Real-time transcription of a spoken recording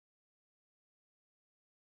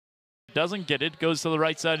Doesn't get it, goes to the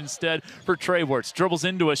right side instead for Trey Wirtz. Dribbles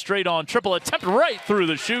into a straight-on triple attempt right through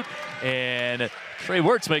the chute, and Trey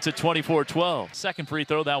Wirtz makes it 24-12. Second free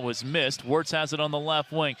throw, that was missed. Wirtz has it on the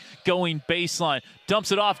left wing, going baseline,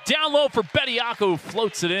 dumps it off, down low for Bediako,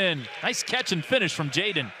 floats it in. Nice catch and finish from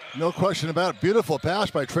Jaden. No question about it. Beautiful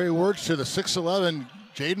pass by Trey Wirtz to the 6'11"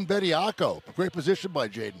 Jaden Bediako. Great position by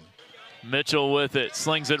Jaden. Mitchell with it,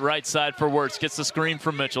 slings it right side for Wirtz, gets the screen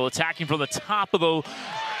from Mitchell, attacking from the top of the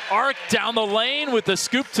arc, down the lane with the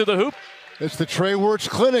scoop to the hoop. It's the Trey Wirtz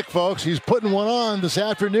Clinic, folks. He's putting one on this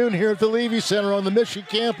afternoon here at the Leavey Center on the Michigan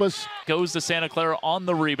campus. Goes to Santa Clara on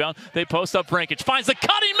the rebound. They post up Vrancic, finds the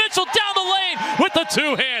cutting Mitchell down the lane with the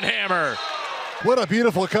two-hand hammer. What a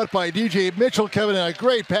beautiful cut by DJ Mitchell, Kevin, and a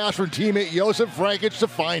great pass from teammate Josef Vrancic to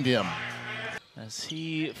find him. As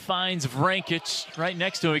he finds Vrancic right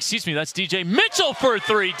next to him. Excuse me, that's DJ Mitchell for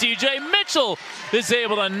three. DJ Mitchell is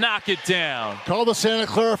able to knock it down. Call the Santa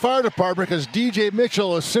Clara Fire Department because DJ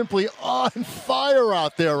Mitchell is simply on fire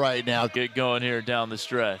out there right now. Get going here down the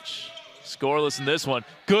stretch. Scoreless in this one.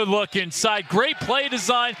 Good look inside. Great play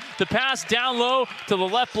design. The pass down low to the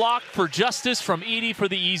left block for Justice from Edey for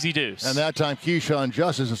the easy deuce. And that time Keyshawn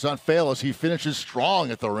Justice does not fail as he finishes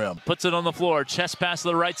strong at the rim. Puts it on the floor. Chest pass to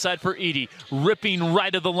the right side for Edey. Ripping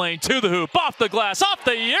right of the lane to the hoop. Off the glass. Off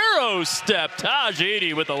the Euro step. Taj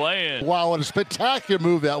Edey with the lay-in. Wow, what a spectacular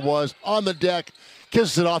move that was on the deck.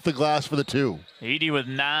 Kisses it off the glass for the two. Edey with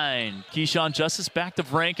 9. Keyshawn Justice back to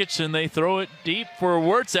Vrancic, and they throw it deep for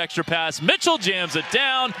Wirtz. Extra pass. Mitchell jams it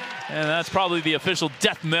down, and that's probably the official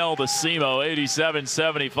death knell to SEMO,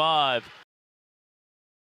 87-75.